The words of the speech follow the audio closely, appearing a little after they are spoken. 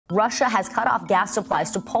Russia has cut off gas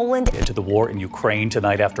supplies to Poland. Into the war in Ukraine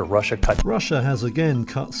tonight after Russia has again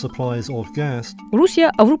cut supplies of gas.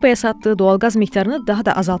 Rusya, Avrupa'ya sattığı doğalgaz miktarını daha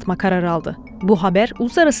da azaltma kararı aldı. Bu haber,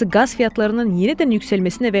 uluslararası gaz fiyatlarının yeniden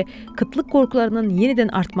yükselmesine ve kıtlık korkularının yeniden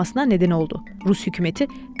artmasına neden oldu. Rus hükümeti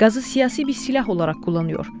gazı siyasi bir silah olarak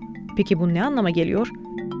kullanıyor. Peki bu ne anlama geliyor?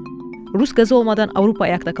 Rus gazı olmadan Avrupa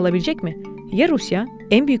ayakta kalabilecek mi? Ya Rusya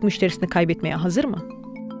en büyük müşterisini kaybetmeye hazır mı?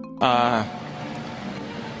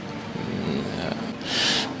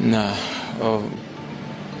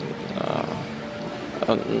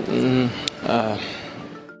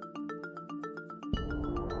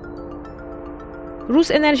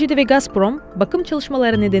 Rus Enerji'de ve Gazprom, bakım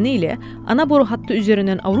çalışmaları nedeniyle ana boru hattı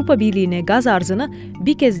üzerinden Avrupa Birliği'ne gaz arzını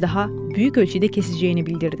bir kez daha büyük ölçüde keseceğini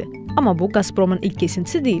bildirdi. Ama bu Gasprom'un ilk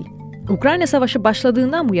kesintisi değil. Ukrayna Savaşı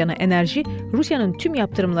başladığından bu yana enerji, Rusya'nın tüm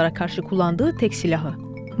yaptırımlara karşı kullandığı tek silahı.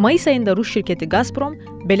 Mayıs ayında Rus şirketi Gazprom,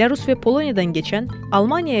 Belarus ve Polonya'dan geçen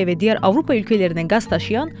Almanya'ya ve diğer Avrupa ülkelerine gaz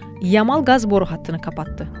taşıyan Yamal gaz boru hattını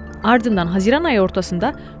kapattı. Ardından Haziran ayı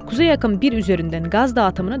ortasında Kuzey Akım 1 üzerinden gaz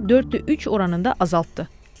dağıtımını 4'te 3 oranında azalttı.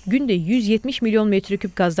 Günde 170 milyon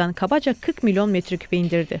metreküp gazdan kabaca 40 milyon metreküpe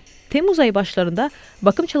indirdi. Temmuz ayı başlarında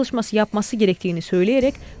bakım çalışması yapması gerektiğini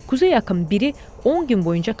söyleyerek Kuzey Akım 1'i 10 gün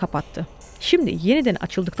boyunca kapattı. Şimdi yeniden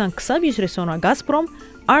açıldıktan kısa bir süre sonra Gazprom,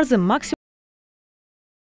 arzı maksimum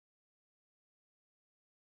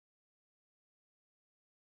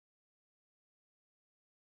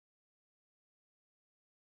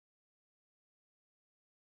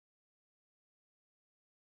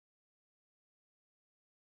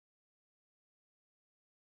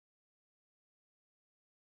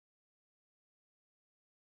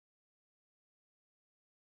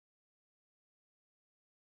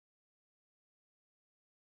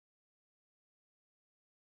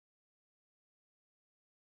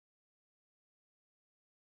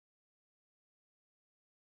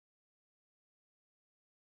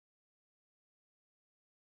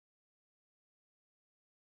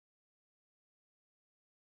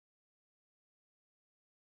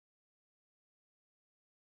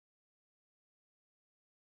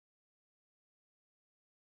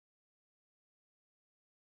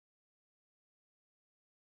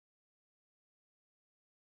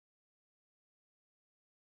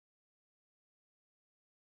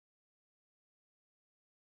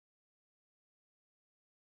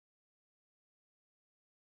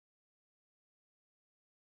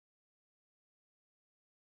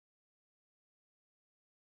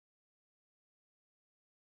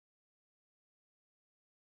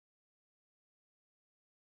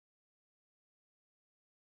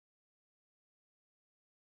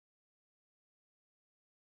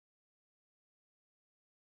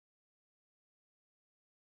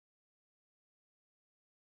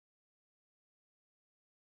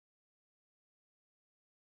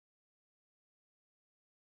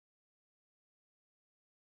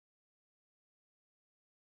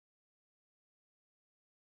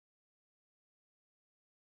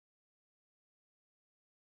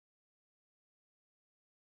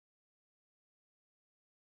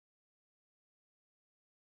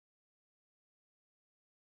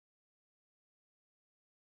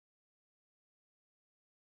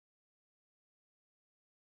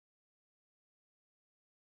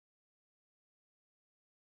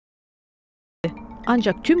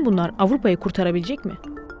ancak tüm bunlar Avrupa'yı kurtarabilecek mi?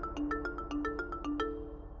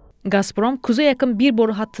 Gazprom, Kuzey Akım 1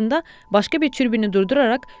 boru hattında başka bir türbini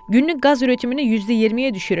durdurarak günlük gaz üretimini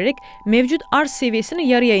 %20'ye düşürerek mevcut arz seviyesini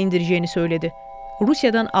yarıya indireceğini söyledi.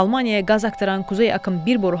 Rusya'dan Almanya'ya gaz aktaran Kuzey Akım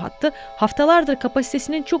 1 boru hattı haftalardır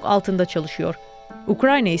kapasitesinin çok altında çalışıyor.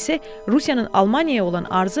 Ukrayna ise Rusya'nın Almanya'ya olan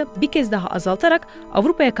arzı bir kez daha azaltarak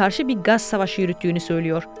Avrupa'ya karşı bir gaz savaşı yürüttüğünü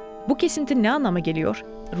söylüyor. Bu kesinti ne anlama geliyor?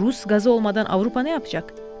 Rus gazı olmadan Avrupa ne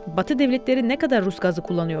yapacak? Batı devletleri ne kadar Rus gazı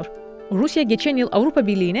kullanıyor? Rusya geçen yıl Avrupa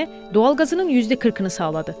Birliği'ne doğal gazının %40'ını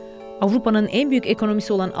sağladı. Avrupa'nın en büyük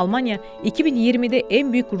ekonomisi olan Almanya, 2020'de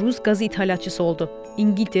en büyük Rus gazı ithalatçısı oldu.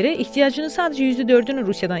 İngiltere ihtiyacının sadece %4'ünü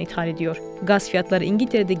Rusya'dan ithal ediyor. Gaz fiyatları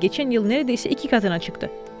İngiltere'de geçen yıl neredeyse 2 katına çıktı.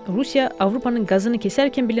 Rusya, Avrupa'nın gazını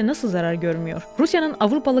keserken bile nasıl zarar görmüyor? Rusya'nın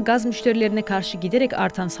Avrupalı gaz müşterilerine karşı giderek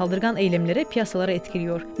artan saldırgan eylemleri piyasaları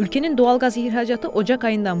etkiliyor. Ülkenin doğalgaz ihracatı Ocak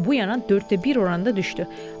ayından bu yana 4'te 1 oranında düştü.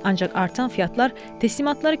 Ancak artan fiyatlar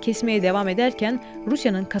teslimatları kesmeye devam ederken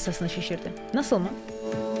Rusya'nın kasasını şişirdi. Nasıl mı?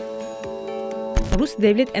 Rus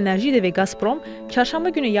Devlet Enerji ve Gazprom, çarşamba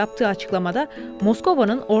günü yaptığı açıklamada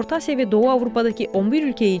Moskova'nın Orta Asya ve Doğu Avrupa'daki 11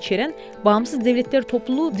 ülkeyi içeren bağımsız devletler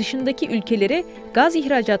topluluğu dışındaki ülkelere gaz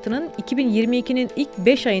ihracatının 2022'nin ilk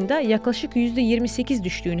 5 ayında yaklaşık %28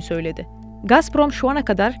 düştüğünü söyledi. Gazprom şu ana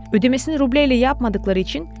kadar ödemesini rubleyle yapmadıkları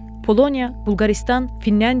için Polonya, Bulgaristan,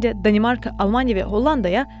 Finlandiya, Danimarka, Almanya ve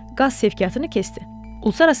Hollanda'ya gaz sevkiyatını kesti.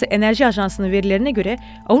 Uluslararası Enerji Ajansı'nın verilerine göre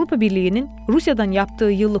Avrupa Birliği'nin Rusya'dan yaptığı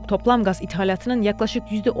yıllık toplam gaz ithalatının yaklaşık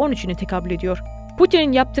 %13'üne tekabül ediyor.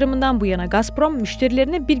 Putin'in yaptırımından bu yana Gazprom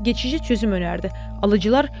müşterilerine bir geçici çözüm önerdi.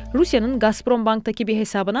 Alıcılar Rusya'nın Gazprom banktaki bir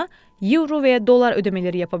hesabına euro veya dolar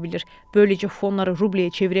ödemeleri yapabilir. Böylece fonları rubleye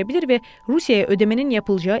çevirebilir ve Rusya'ya ödemenin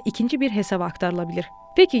yapılacağı ikinci bir hesaba aktarılabilir.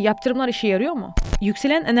 Peki yaptırımlar işe yarıyor mu?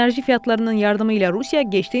 Yükselen enerji fiyatlarının yardımıyla Rusya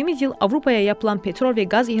geçtiğimiz yıl Avrupa'ya yapılan petrol ve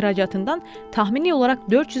gaz ihracatından tahmini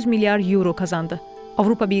olarak 400 milyar euro kazandı.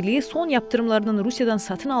 Avrupa Birliği son yaptırımlarının Rusya'dan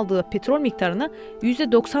satın aldığı petrol miktarını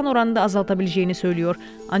 %90 oranında azaltabileceğini söylüyor.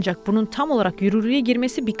 Ancak bunun tam olarak yürürlüğe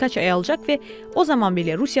girmesi birkaç ay alacak ve o zaman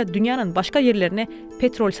bile Rusya dünyanın başka yerlerine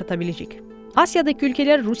petrol satabilecek. Asya'daki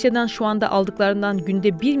ülkeler Rusya'dan şu anda aldıklarından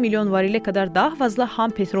günde 1 milyon varile kadar daha fazla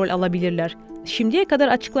ham petrol alabilirler. Şimdiye kadar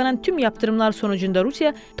açıklanan tüm yaptırımlar sonucunda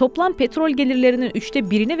Rusya toplam petrol gelirlerinin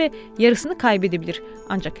 1/3'ünü ve yarısını kaybedebilir.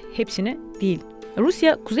 Ancak hepsini değil.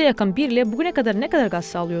 Rusya, Kuzey Akım 1 ile bugüne kadar ne kadar gaz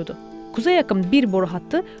sağlıyordu? Kuzey Akım 1 boru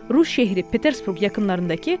hattı, Rus şehri Petersburg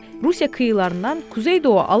yakınlarındaki Rusya kıyılarından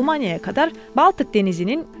Kuzeydoğu Almanya'ya kadar Baltık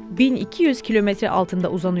Denizi'nin 1200 kilometre altında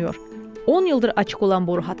uzanıyor. 10 yıldır açık olan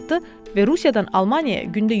boru hattı ve Rusya'dan Almanya'ya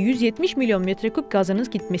günde 170 milyon metreküp gazının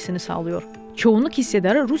gitmesini sağlıyor. Çoğunluk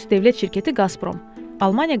hissedarı Rus devlet şirketi Gazprom.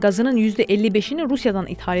 Almanya gazının %55'ini Rusya'dan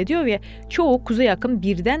ithal ediyor ve çoğu Kuzey Akım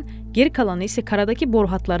 1'den, geri kalanı ise karadaki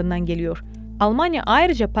boru hatlarından geliyor. Almanya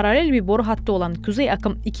ayrıca paralel bir boru hattı olan Kuzey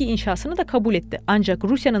Akım 2 inşasını da kabul etti. Ancak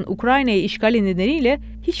Rusya'nın Ukrayna'yı işgali nedeniyle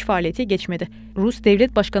hiç faaliyete geçmedi. Rus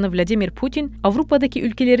Devlet Başkanı Vladimir Putin, Avrupa'daki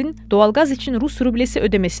ülkelerin doğalgaz için Rus rublesi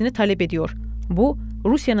ödemesini talep ediyor. Bu,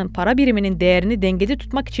 Rusya'nın para biriminin değerini dengede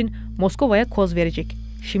tutmak için Moskova'ya koz verecek.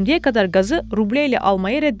 Şimdiye kadar gazı rubleyle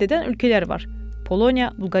almayı reddeden ülkeler var.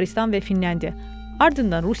 Polonya, Bulgaristan ve Finlandiya.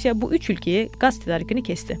 Ardından Rusya bu 3 ülkeye gaz tedarikini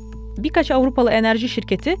kesti. Birkaç Avrupalı enerji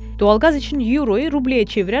şirketi doğalgaz için euroyu rubleye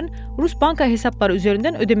çeviren Rus banka hesapları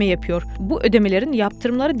üzerinden ödeme yapıyor. Bu ödemelerin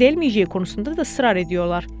yaptırımları delmeyeceği konusunda da ısrar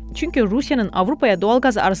ediyorlar. Çünkü Rusya'nın Avrupa'ya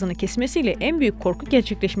doğalgaz arzını kesmesiyle en büyük korku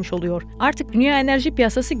gerçekleşmiş oluyor. Artık dünya enerji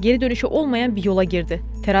piyasası geri dönüşü olmayan bir yola girdi.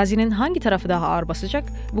 Terazinin hangi tarafı daha ağır basacak?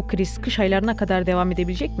 Bu kriz kış aylarına kadar devam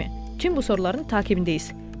edebilecek mi? Tüm bu soruların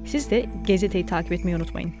takibindeyiz. Siz de GZT'yi takip etmeyi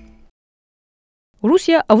unutmayın.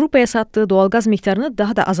 Rusya, Avrupa'ya sattığı doğalgaz miktarını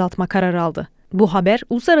daha da azaltma kararı aldı. Bu haber,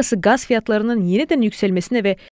 uluslararası gaz fiyatlarının yeniden yükselmesine ve